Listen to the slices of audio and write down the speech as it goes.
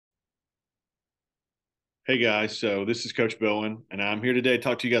Hey guys, so this is Coach Bowen, and I'm here today to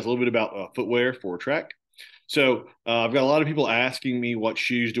talk to you guys a little bit about footwear for track. I've got a lot of people asking me what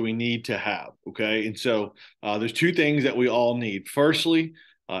shoes do we need to have, okay? And so there's two things that we all need. Firstly,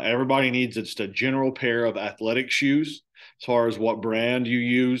 everybody needs just a general pair of athletic shoes. As far as what brand you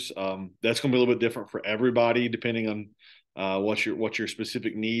use, that's going to be a little bit different for everybody depending on what your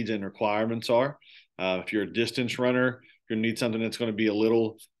specific needs and requirements are. If you're a distance runner, you're gonna need something that's going to be a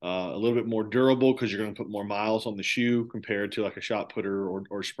little bit more durable because you're going to put more miles on the shoe compared to like a shot putter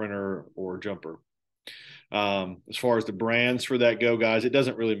or sprinter or jumper. As far as the brands for that go, guys, it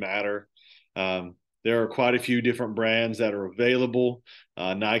doesn't really matter. There are quite a few different brands that are available: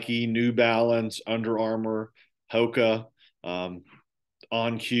 Nike, New Balance, Under Armour, Hoka, um,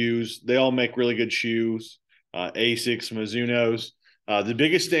 On Q's. They all make really good shoes. Asics, Mizuno's. The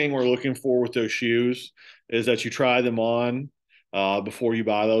biggest thing we're looking for with those shoes is that you try them on before you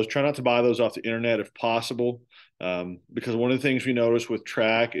buy those. Try not to buy those off the internet if possible, because one of the things we notice with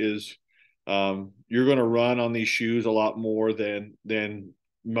track is you're going to run on these shoes a lot more than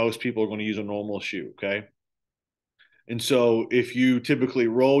most people are going to use a normal shoe. Okay, and so if you typically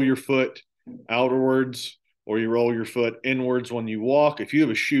roll your foot outwards or you roll your foot inwards when you walk, if you have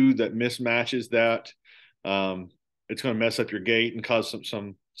a shoe that mismatches that, um, it's going to mess up your gait and cause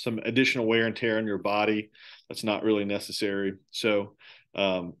some additional wear and tear on your body. That's not really necessary. So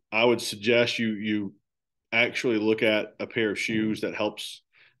I would suggest you actually look at a pair of shoes that helps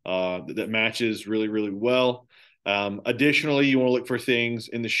that matches really well. Additionally, you want to look for things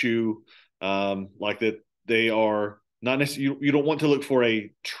in the shoe like that they are not necessarily. You don't want to look for a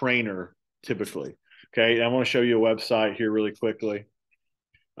trainer typically. Okay, I want to show you a website here really quickly.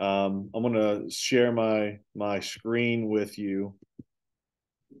 I'm going to share my screen with you,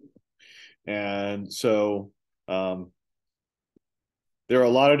 and so um, there are a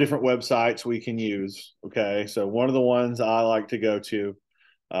lot of different websites we can use. Okay, so one of the ones I like to go to,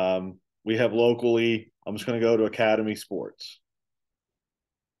 we have locally. I'm just going to go to Academy Sports.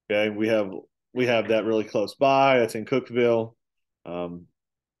 Okay, we have that really close by. That's in Cookeville. Um,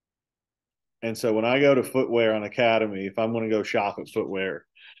 and so when I go to footwear on Academy, if I'm going to go shop at footwear,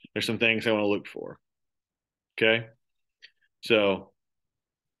 there's some things I want to look for. Okay, so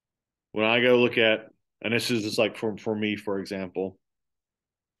when I go look at, and this is just like for me, for example,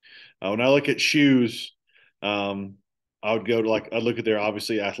 when I look at shoes, um, I would go to like I look at their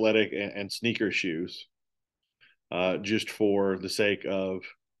obviously athletic and sneaker shoes, just for the sake of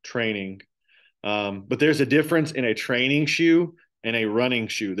training. But there's a difference in a training shoe and a running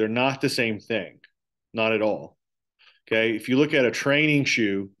shoe. They're not the same thing, not at all. Okay, if you look at a training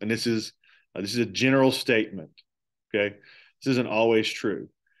shoe, and this is a general statement. Okay, this isn't always true.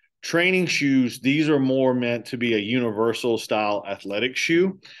 Training shoes, these are more meant to be a universal style athletic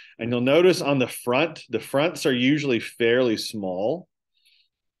shoe. And you'll notice on the fronts are usually fairly small.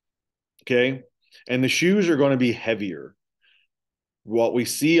 Okay. And the shoes are going to be heavier. What we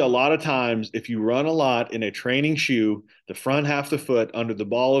see a lot of times, if you run a lot in a training shoe, the front half of the foot under the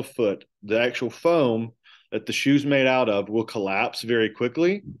ball of foot, the actual foam that the shoe's made out of will collapse very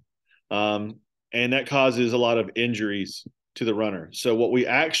quickly. Um, and that causes a lot of injuries to the runner. So what we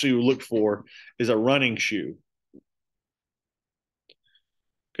actually look for is a running shoe.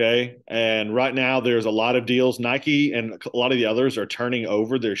 Okay. And right now there's a lot of deals. Nike and a lot of the others are turning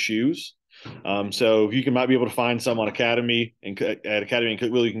over their shoes. So you might be able to find some on Academy and at Academy and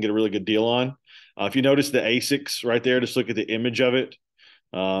Cookville, you can get a really good deal on. If you notice the Asics right there, just look at the image of it.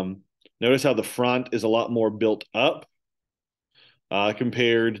 Um, Notice how the front is a lot more built up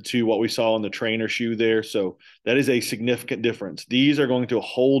compared to what we saw in the trainer shoe there. So that is a significant difference. These are going to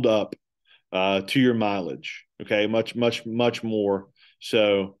hold up to your mileage. Okay, much more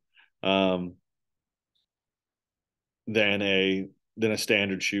so um, than a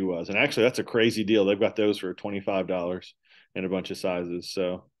standard shoe was. And actually, that's a crazy deal. They've got those for $25 in a bunch of sizes.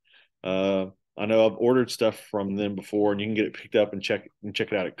 So uh, I know I've ordered stuff from them before, and you can get it picked up and check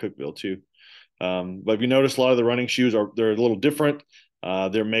it out at Cookville too. But if you notice, a lot of the running shoes they're a little different.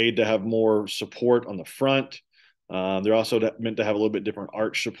 They're made to have more support on the front. They're also meant to have a little bit different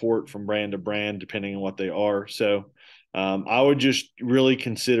arch support from brand to brand, depending on what they are. So I would just really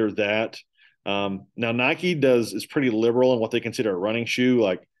consider that. Now Nike is pretty liberal in what they consider a running shoe.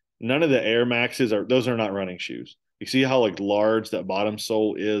 Like none of the Air Maxes those are not running shoes. You see how like large that bottom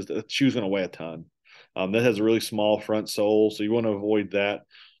sole is? That shoe's going to weigh a ton. That has a really small front sole, so you want to avoid that.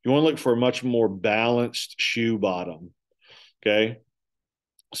 You want to look for a much more balanced shoe bottom. Okay.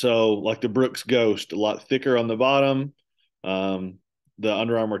 So like the Brooks Ghost, a lot thicker on the bottom. Um, the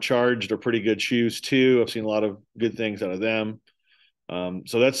Under Armour Charged are pretty good shoes too. I've seen a lot of good things out of them.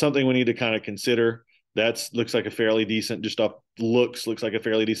 So that's something we need to kind of consider. That's looks like a fairly decent, just off looks like a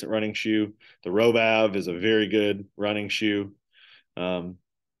fairly decent running shoe. The Robav is a very good running shoe. Um,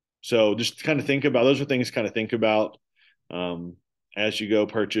 so just kind of think about those are things to kind of think about um, as you go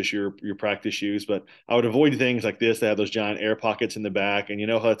purchase your practice shoes. But I would avoid things like this that have those giant air pockets in the back, and you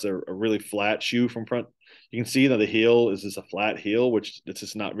know how it's a really flat shoe from front. You can see that the heel is just a flat heel, which it's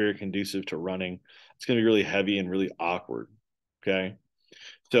just not very conducive to running. It's going to be really heavy and really awkward. Okay,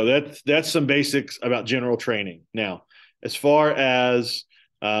 so that's some basics about general training. Now, as far as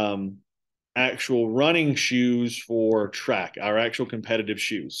um, actual running shoes for track, our actual competitive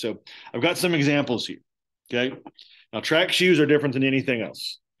shoes. So I've got some examples here. Okay. Now, track shoes are different than anything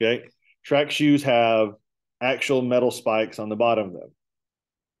else. Okay. Track shoes have actual metal spikes on the bottom of them.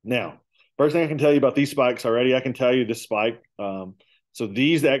 Now, first thing I can tell you about these spikes already, I can tell you this spike. So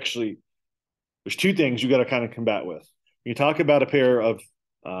these actually, there's two things you got to kind of combat with. You talk about a pair of,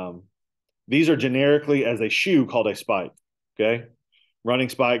 these are generically as a shoe called a spike. Okay. Running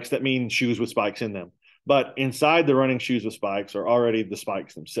spikes, that means shoes with spikes in them. But inside the running shoes with spikes are already the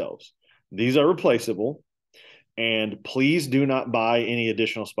spikes themselves. These are replaceable. And please do not buy any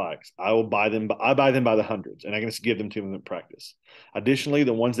additional spikes. I will buy them. I buy them by the hundreds, and I can just give them to them in practice. Additionally,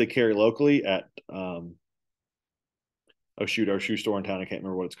 the ones they carry locally at our shoe store in town. I can't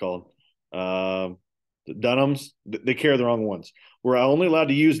remember what it's called. The Dunham's. They carry the wrong ones. We're only allowed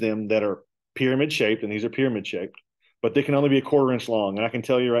to use them that are pyramid shaped, and these are pyramid shaped, but they can only be a quarter-inch long. And I can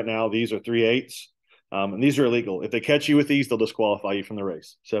tell you right now, these are 3/8, and these are illegal. If they catch you with these, they'll disqualify you from the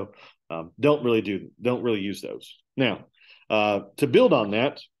race. So don't really use those. Now, to build on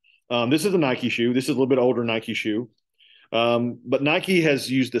that, this is a Nike shoe. This is a little bit older Nike shoe. But Nike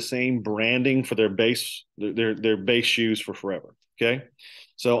has used the same branding for their base shoes for forever. Okay.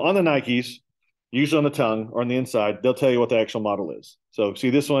 So on the Nikes, usually on the tongue or on the inside, they'll tell you what the actual model is. So see,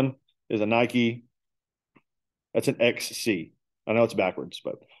 this one is a Nike. That's an XC. I know it's backwards,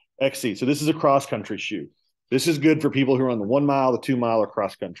 but XC. So this is a cross country shoe. This is good for people who are on the 1 mile, the 2 mile, or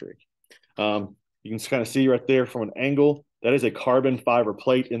cross country. You can kind of see right there from an angle, that is a carbon fiber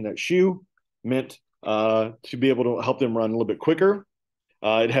plate in that shoe meant to be able to help them run a little bit quicker.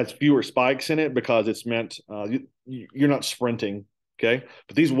 It has fewer spikes in it because it's meant you're not sprinting. Okay.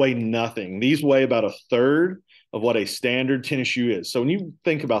 But these weigh nothing. These weigh about a third of what a standard tennis shoe is. So when you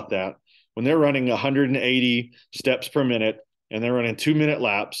think about that, when they're running 180 steps per minute and they're running 2-minute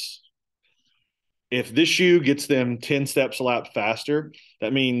laps, if this shoe gets them 10 steps a lap faster,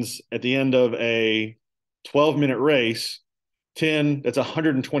 that means at the end of a 12-minute race, that's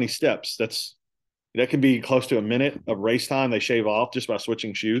 120 steps. That could be close to a minute of race time they shave off just by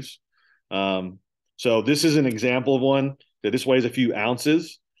switching shoes. So this is an example of one that this weighs a few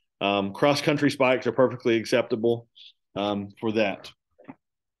ounces. Cross-country spikes are perfectly acceptable for that.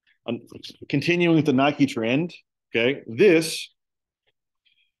 Continuing with the Nike trend, okay, this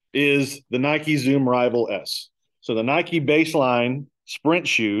is the Nike Zoom Rival S. So the Nike baseline sprint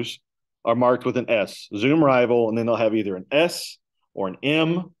shoes are marked with an S, Zoom Rival, and then they'll have either an S or an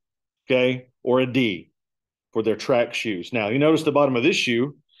M, okay, or a D for their track shoes. Now, you notice the bottom of this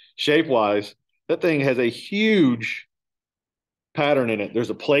shoe, shape-wise, that thing has a huge pattern in it. There's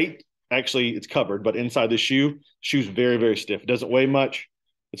a plate. Actually, it's covered, but inside the shoe's very, very stiff. It doesn't weigh much.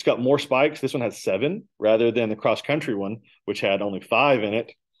 It's got more spikes. This one has 7 rather than the cross-country one, which had only 5 in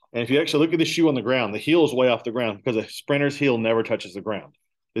it. And if you actually look at the shoe on the ground, the heel is way off the ground because a sprinter's heel never touches the ground.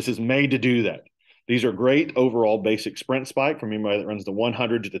 This is made to do that. These are great overall basic sprint spike from anybody that runs the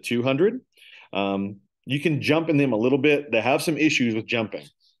 100 to the 200. You can jump in them a little bit. They have some issues with jumping.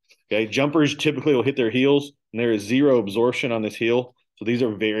 Okay, jumpers typically will hit their heels, and there is zero absorption on this heel. So these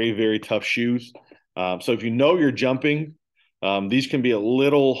are very, very tough shoes. So if you know you're jumping, these can be a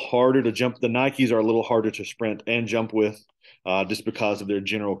little harder to jump. The Nikes are a little harder to sprint and jump with just because of their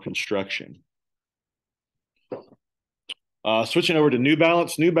general construction. Switching over to New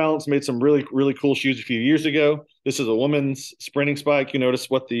Balance. New Balance made some really, really cool shoes a few years ago. This is a woman's sprinting spike. You notice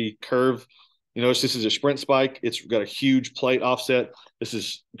what the curve, you notice this is a sprint spike. It's got a huge plate offset. This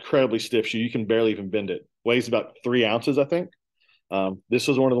is incredibly stiff shoe. You can barely even bend it. Weighs about 3 ounces, I think. This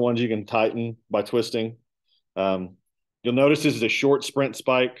was one of the ones you can tighten by twisting. You'll notice this is a short sprint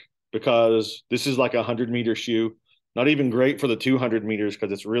spike because this is like a 100-meter shoe. Not even great for the 200 meters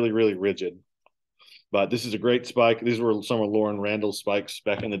because it's really, really rigid. But this is a great spike. These were some of Lauren Randall's spikes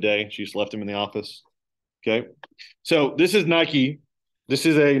back in the day. She just left them in the office. Okay. So this is Nike. This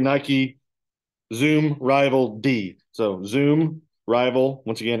is a Nike Zoom Rival D. So Zoom Rival,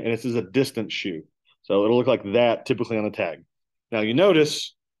 once again, and this is a distance shoe. So it'll look like that typically on the tag. Now you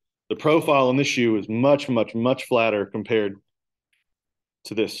notice the profile on this shoe is much, much, much flatter compared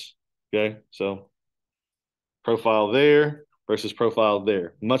to this. Okay. So profile there versus profile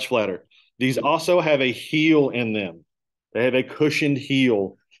there, much flatter. These also have a heel in them. They have a cushioned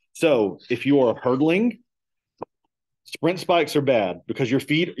heel. So if you are hurdling, sprint spikes are bad because your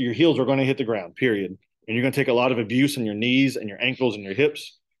feet, your heels are going to hit the ground, period. And you're going to take a lot of abuse on your knees and your ankles and your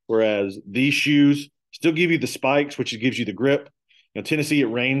hips. Whereas these shoes still give you the spikes, which gives you the grip. Tennessee, it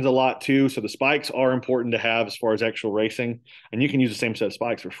rains a lot too. So the spikes are important to have as far as actual racing. And you can use the same set of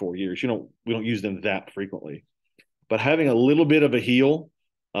spikes for 4 years. We don't use them that frequently. But having a little bit of a heel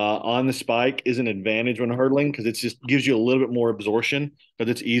on the spike is an advantage when hurdling because it just gives you a little bit more absorption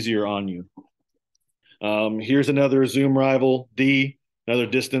because it's easier on you. Here's another Zoom Rival D, another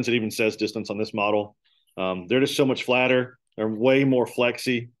distance. It even says distance on this model. They're just so much flatter. They're way more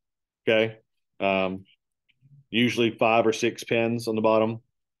flexy. Okay. Usually 5 or 6 pins on the bottom.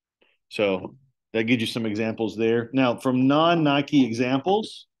 So that gives you some examples there. Now, from non-Nike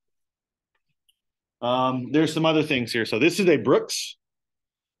examples, there's some other things here. So this is a Brooks.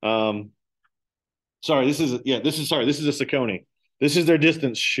 This is a Saucony. This is their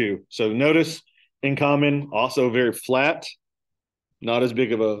distance shoe. So notice in common, also very flat, not as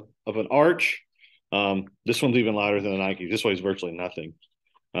big of an arch. This one's even lighter than the Nike. This weighs virtually nothing.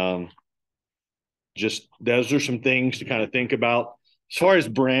 Just those are some things to kind of think about. As far as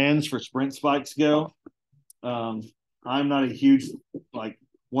brands for sprint spikes go, I'm not a huge like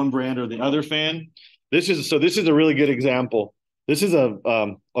one brand or the other fan. This is a really good example. This is of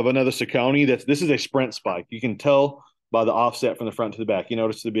another Saucony. This is a sprint spike. You can tell by the offset from the front to the back. You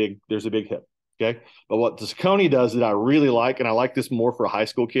notice there's a big hip. Okay. But what the Saucony does that I really like, and I like this more for high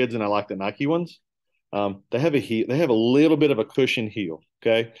school kids than I like the Nike ones. They have a little bit of a cushion heel.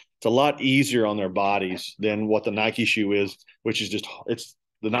 Okay. It's a lot easier on their bodies than what the Nike shoe is, which is it's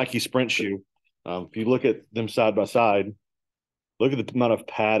the Nike sprint shoe. If you look at them side by side, look at the amount of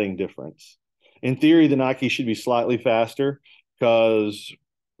padding difference. In theory, the Nike should be slightly faster because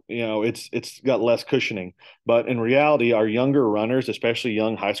it's got less cushioning. But in reality, our younger runners, especially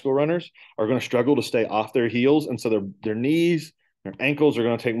young high school runners, are going to struggle to stay off their heels, and so their knees, their ankles are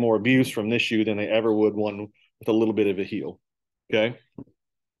going to take more abuse from this shoe than they ever would one with a little bit of a heel. Okay,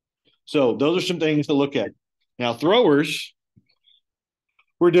 so those are some things to look at. Now, throwers,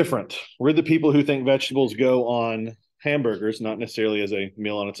 we're different. We're the people who think vegetables go on hamburgers, not necessarily as a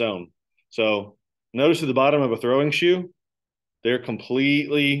meal on its own. So notice at the bottom of a throwing shoe, they're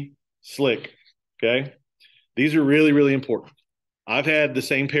completely slick. Okay. These are really, really important. I've had the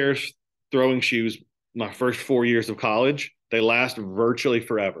same pair of throwing shoes my first 4 years of college. They last virtually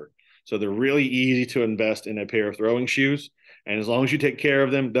forever. So they're really easy to invest in a pair of throwing shoes. And as long as you take care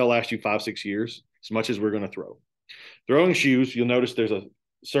of them, they'll last you 5-6 years, as much as we're going to throw. Throwing shoes, you'll notice there's a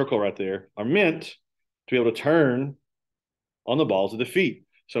circle right there, are meant to be able to turn on the balls of the feet.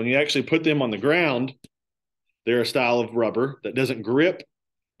 So when you actually put them on the ground, they're a style of rubber that doesn't grip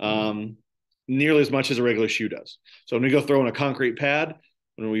nearly as much as a regular shoe does. So when we go throw on a concrete pad,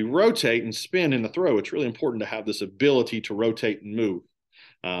 when we rotate and spin in the throw, it's really important to have this ability to rotate and move.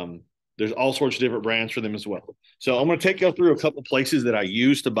 There's all sorts of different brands for them as well. So I'm going to take you through a couple places that I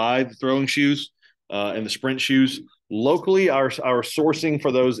use to buy the throwing shoes and the sprint shoes. Locally, our sourcing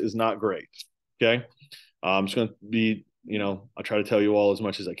for those is not great. Okay. I'm just going to be, I try to tell you all as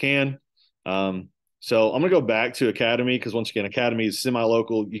much as I can. So I'm going to go back to Academy because once again, Academy is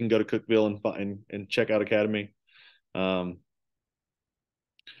semi-local. You can go to Cookeville and check out Academy. So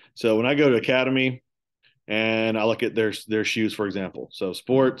when I go to Academy and I look at their shoes, for example, so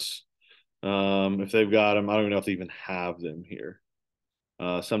sports, if they've got them, I don't even know if they even have them here.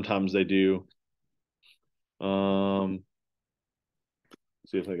 Sometimes they do.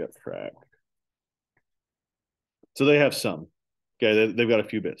 See if they got track. So they have some. Okay, they've got a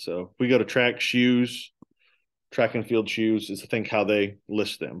few bits. So if we go to track shoes, track and field shoes is I think how they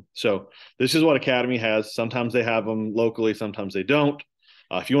list them. So this is what Academy has. Sometimes they have them locally, sometimes they don't.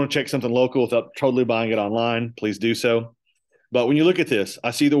 If you want to check something local without totally buying it online, please do so. But when you look at this,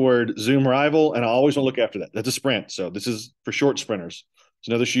 I see the word Zoom Rival, and I always want to look after that. That's a sprint. So this is for short sprinters. It's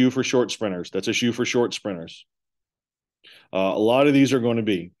another shoe for short sprinters. That's a shoe for short sprinters. A lot of these are going to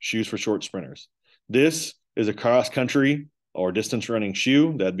be shoes for short sprinters. This is a cross country or distance running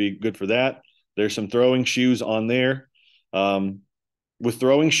shoe. That'd be good for that. There's some throwing shoes on there. With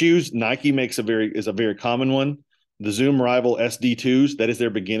throwing shoes, Nike is a very common one. The Zoom Rival SD2s, that is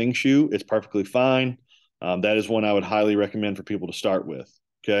their beginning shoe. It's perfectly fine. That is one I would highly recommend for people to start with.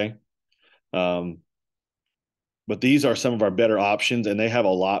 Okay. But these are some of our better options, and they have a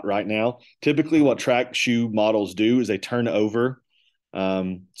lot right now. Typically, what track shoe models do is they turn over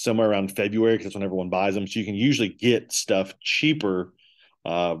somewhere around February because that's when everyone buys them. So you can usually get stuff cheaper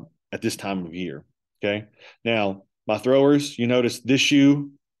at this time of year. Okay. Now, my throwers, you notice this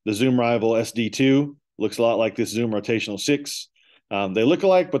shoe, the Zoom Rival SD2, looks a lot like this Zoom Rotational 6. They look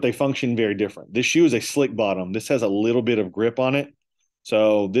alike, but they function very different. This shoe is a slick bottom. This has a little bit of grip on it.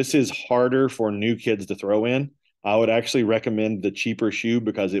 So this is harder for new kids to throw in. I would actually recommend the cheaper shoe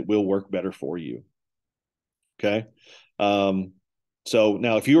because it will work better for you. Okay. Um, so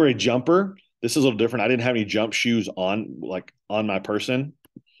now if you were a jumper, this is a little different. I didn't have any jump shoes on, like on my person.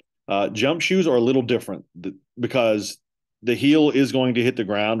 Jump shoes are a little different because the heel is going to hit the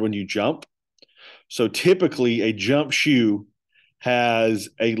ground when you jump. So typically, a jump shoe has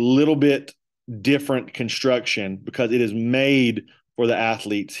a little bit different construction because it is made for the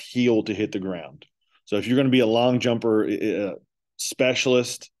athlete's heel to hit the ground. So if you're going to be a long jumper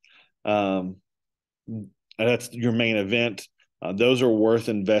specialist, um, and that's your main event. Those are worth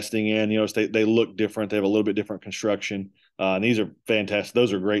investing in. You know, they look different. They have a little bit different construction. And these are fantastic.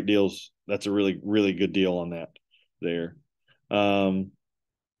 Those are great deals. That's a really, really good deal on that there. Um,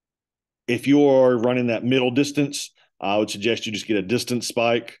 if you're running that middle distance, I would suggest you just get a distance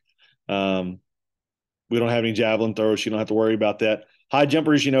spike. We don't have any javelin throws. So you don't have to worry about that. High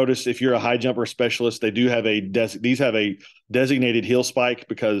jumpers, you notice if you're a high jumper specialist, they do have these have a designated heel spike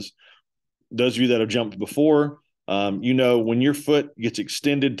because those of you that have jumped before, you know, when your foot gets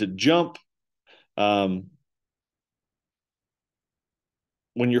extended to jump, when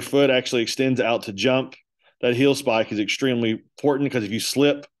your foot actually extends out to jump, that heel spike is extremely important because if you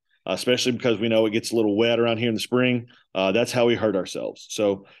slip, especially because we know it gets a little wet around here in the spring, that's how we hurt ourselves.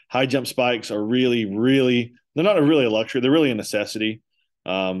 So high jump spikes are really, really, they're not really a luxury. They're really a necessity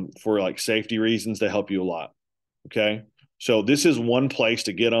for like safety reasons. They help you a lot. Okay. So this is one place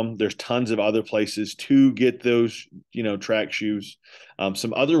to get them. There's tons of other places to get those, you know, track shoes.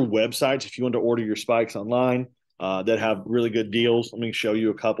 Some other websites, if you want to order your spikes online, that have really good deals. Let me show you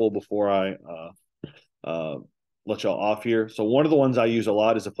a couple before I let y'all off here. So one of the ones I use a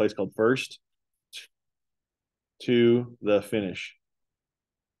lot is a place called First to the Finish.com.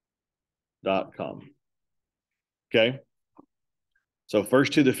 Okay. So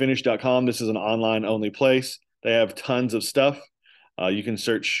first to the Finish.com. This is an online only place. They have tons of stuff. You can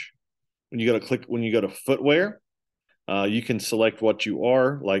search when you go to footwear. You can select what you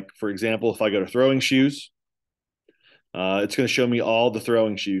are. Like, for example, if I go to throwing shoes, it's going to show me all the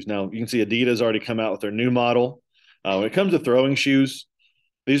throwing shoes. Now, you can see Adidas already come out with their new model. When it comes to throwing shoes,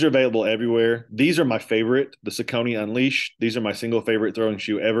 these are available everywhere. These are my favorite, the Saucony Unleashed. These are my single favorite throwing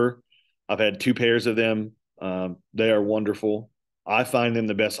shoe ever. I've had 2 pairs of them. They are wonderful. I find them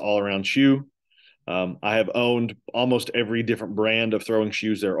the best all-around shoe. I have owned almost every different brand of throwing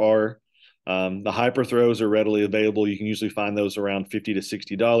shoes there are. The Hyper Throws are readily available. You can usually find those around $50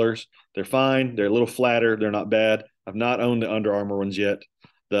 to $60. They're fine. They're a little flatter. They're not bad. I've not owned the Under Armour ones yet.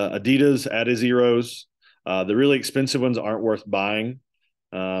 The Adidas Adizeros, the really expensive ones aren't worth buying.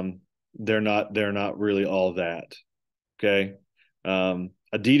 They're not really all that. Okay.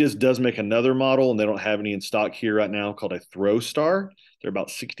 Adidas does make another model, and they don't have any in stock here right now, called a Throw Star. They're about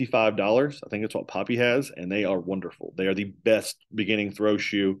 $65. I think that's what Poppy has, and they are wonderful. They are the best beginning throw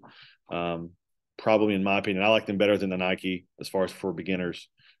shoe, probably in my opinion. I like them better than the Nike as far as for beginners,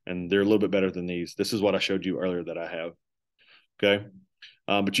 and they're a little bit better than these. This is what I showed you earlier that I have. Okay.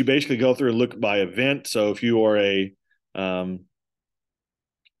 But you basically go through and look by event. So if you are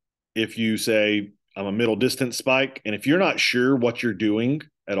if you say I'm a middle distance spike, and if you're not sure what you're doing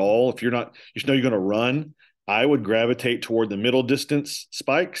at all, if you're not, you just know you're going to run, I would gravitate toward the middle distance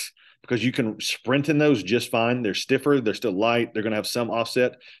spikes because you can sprint in those just fine. They're stiffer, they're still light, they're going to have some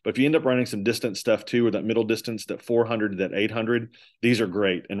offset. But if you end up running some distance stuff too, or that middle distance, that 400, that 800, these are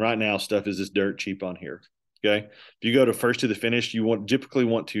great. And right now, stuff is just dirt cheap on here. Okay. If you go to First to the Finish, you typically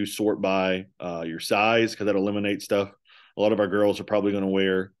want to sort by your size because that eliminates stuff. A lot of our girls are probably going to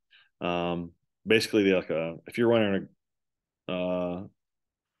wear basically like if you're running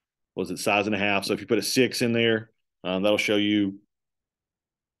was it size and a half. So if you put a 6 in there, that'll show you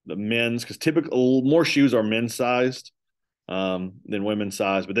the men's, because typically more shoes are men's sized than women's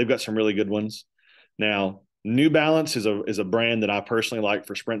size, but they've got some really good ones. Now, New Balance is a brand that I personally like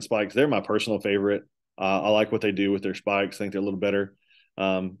for sprint spikes. They're my personal favorite. I like what they do with their spikes. I think they're a little better.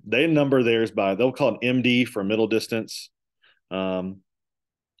 They number theirs they'll call it MD for middle distance. And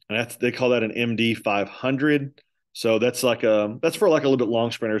they call that an MD 500. So that's for like a little bit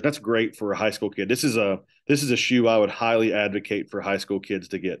long sprinters. That's great for a high school kid. This is a shoe I would highly advocate for high school kids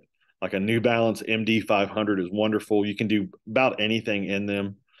to get. Like a New Balance MD 500 is wonderful. You can do about anything in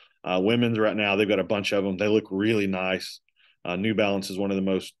them. Women's right now, they've got a bunch of them. They look really nice. New Balance is one of the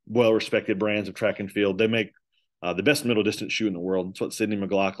most well-respected brands of track and field. They make the best middle distance shoe in the world. That's what Sydney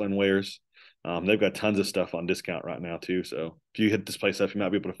McLaughlin wears. They've got tons of stuff on discount right now too. So if you hit this place up, you might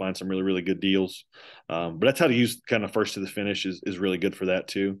be able to find some really, really good deals. But that's how to use kind of first to the finish is really good for that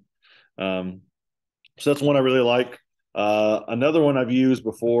too. Um, so that's one I really like. Another one I've used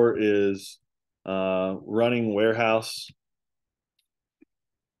before is running warehouse.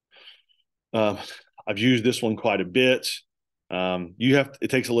 Um, I've used this one quite a bit. It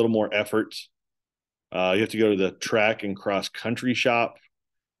takes a little more effort. You have to go to the track and cross country shop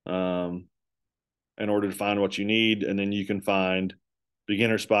um, in order to find what you need, and then you can find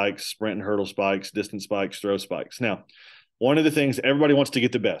beginner spikes, sprint and hurdle spikes, distance spikes, throw spikes. Now, one of the things everybody wants to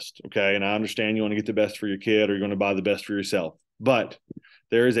get the best, okay, and I understand you want to get the best for your kid or you're going to buy the best for yourself, but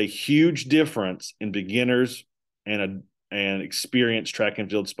there is a huge difference in beginners and experienced track and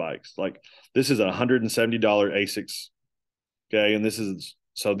field spikes. Like this is a $170 Asics, okay, and this is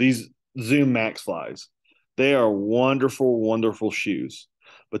so these Zoom Max flies. They are wonderful, wonderful shoes.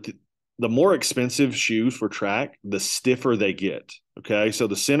 But the more expensive shoes for track, the stiffer they get. Okay. So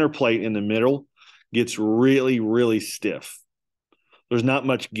the center plate in the middle gets really, really stiff. There's not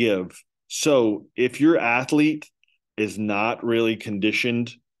much give. So if your athlete is not really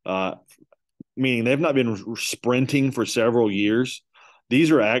conditioned, meaning they've not been sprinting for several years,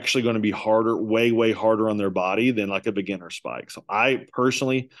 these are actually going to be harder, way, way harder on their body than like a beginner spike. So I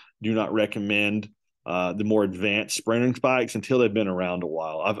personally do not recommend the more advanced sprinting spikes until they've been around a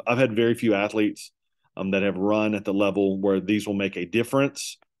while. I've had very few athletes that have run at the level where these will make a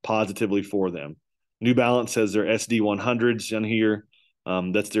difference positively for them. New Balance has their SD 100s in here.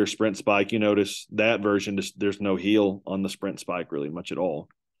 That's their sprint spike. You notice that version, there's no heel on the sprint spike really much at all.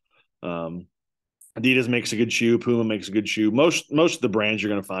 Adidas makes a good shoe. Puma makes a good shoe. Most of the brands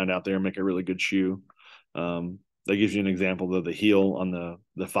you're going to find out there make a really good shoe. That gives you an example of the heel on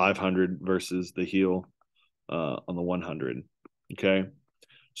the 500 versus the heel on the 100. Okay,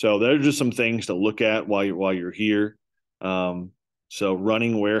 so there's just some things to look at while you're here. So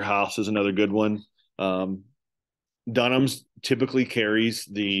running warehouse is another good one. Dunham's typically carries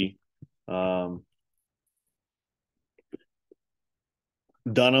the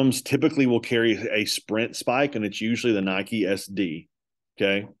Dunham's typically will carry a sprint spike, and it's usually the Nike SD.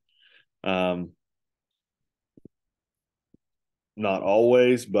 Okay. Not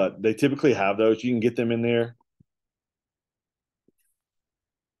always, but they typically have those. You can get them in there.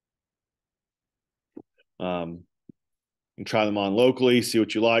 And try them on locally, see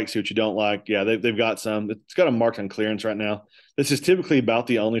what you like, see what you don't like. Yeah, they've got some. It's got them marked on clearance right now. This is typically about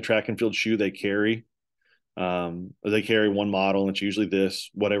the only track and field shoe they carry. They carry one model, and it's usually this,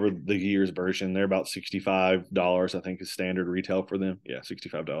 whatever the year's version. They're about $65, I think, is standard retail for them. Yeah,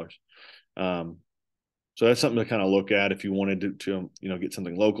 $65. So that's something to kind of look at if you wanted to get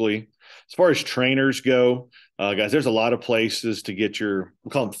something locally. As far as trainers go, guys, there's a lot of places to get we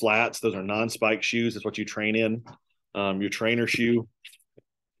call them flats. Those are non-spike shoes. That's what you train in. Your trainer shoe.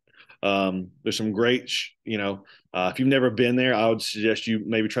 There's some great, if you've never been there, I would suggest you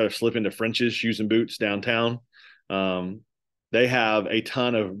maybe try to slip into French's Shoes and Boots downtown. They have a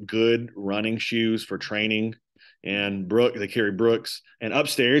ton of good running shoes for training, and they carry Brooks. And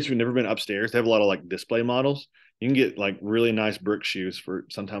upstairs, if you've never been upstairs, they have a lot of like display models. You can get like really nice Brooks shoes for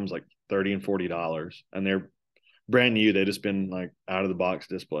sometimes like $30 and $40, and they're brand new. They just been like out of the box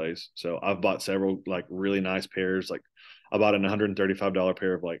displays. So I've bought several like really nice pairs. Like I bought an $135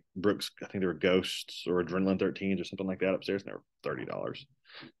 pair of like Brooks. I think they were Ghosts or Adrenaline 13s or something like that upstairs, and they were $30.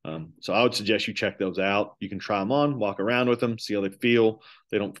 So I would suggest you check those out. You can try them on, walk around with them, see how they feel.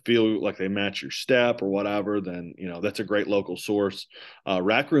 They don't feel like they match your step or whatever, then that's a great local source.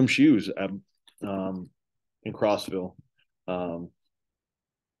 Rack Room Shoes in Crossville.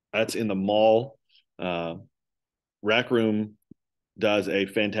 That's in the mall. Rack Room does a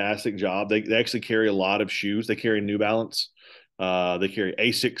fantastic job. They actually carry a lot of shoes. They carry New Balance, they carry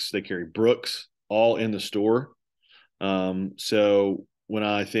Asics, they carry Brooks, all in the store. So when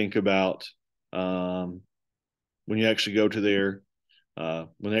I think about when you actually go to their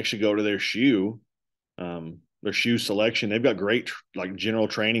shoe selection, they've got great like general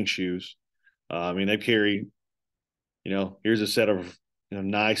training shoes. I mean, they carry, here's a set of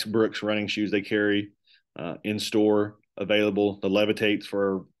nice Brooks running shoes they carry in store available. The Levitates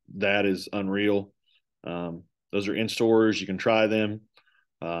for that is unreal. Those are in stores. You can try them.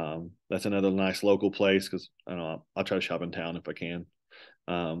 That's another nice local place because I don't know, I'll try to shop in town if I can.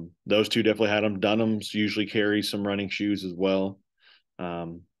 Those two definitely had them. Dunham's usually carry some running shoes as well.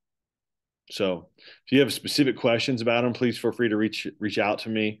 So if you have specific questions about them, please feel free to reach out to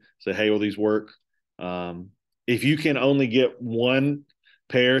me. Say, hey, will these work? If you can only get one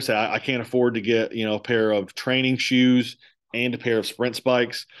pair, say I can't afford to get a pair of training shoes and a pair of sprint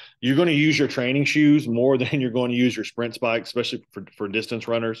spikes. You're going to use your training shoes more than you're going to use your sprint spikes, especially for distance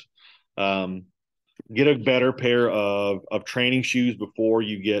runners. Um, get a better pair of training shoes before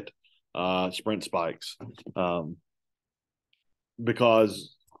you get sprint spikes,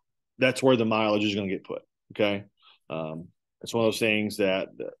 because that's where the mileage is going to get put. Okay. It's one of those things that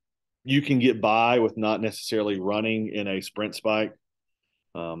you can get by with not necessarily running in a sprint spike.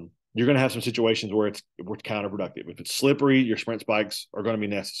 You're going to have some situations where it's counterproductive. If it's slippery, your sprint spikes are going to be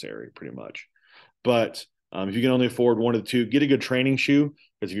necessary pretty much. But if you can only afford one of the two, get a good training shoe.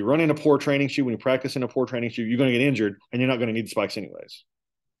 Because if you run in a poor training shoe, when you practice in a poor training shoe, you're going to get injured and you're not going to need the spikes anyways.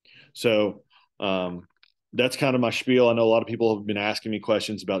 So that's kind of my spiel. I know a lot of people have been asking me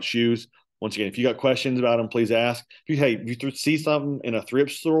questions about shoes. Once again, if you got questions about them, please ask. If you see something in a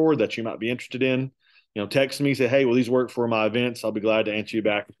thrift store that you might be interested in, text me, say, hey, will these work for my events? I'll be glad to answer you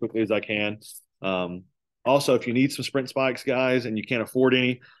back as quickly as I can. Also, if you need some sprint spikes, guys, and you can't afford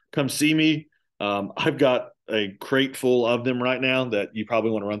any, come see me. I've got a crate full of them right now that you probably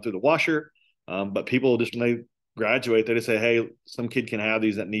want to run through the washer. But people just, when they graduate, they just say, hey, some kid can have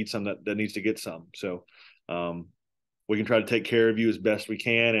these that needs some, that needs to get some. So we can try to take care of you as best we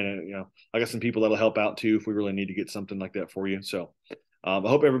can. And, I got some people that'll help out too if we really need to get something like that for you. So I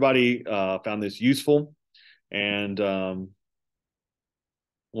hope everybody found this useful. And I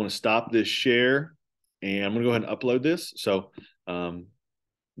want to stop this share. And I'm going to go ahead and upload this. So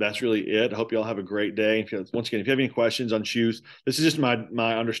that's really it. I hope you all have a great day. Once again, if you have any questions on shoes, this is just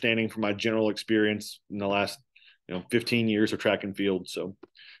my understanding from my general experience in the last 15 years of track and field. So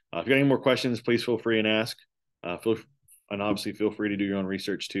if you got any more questions, please feel free and ask. And obviously feel free to do your own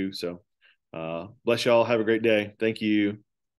research too. So bless y'all. Have a great day. Thank you.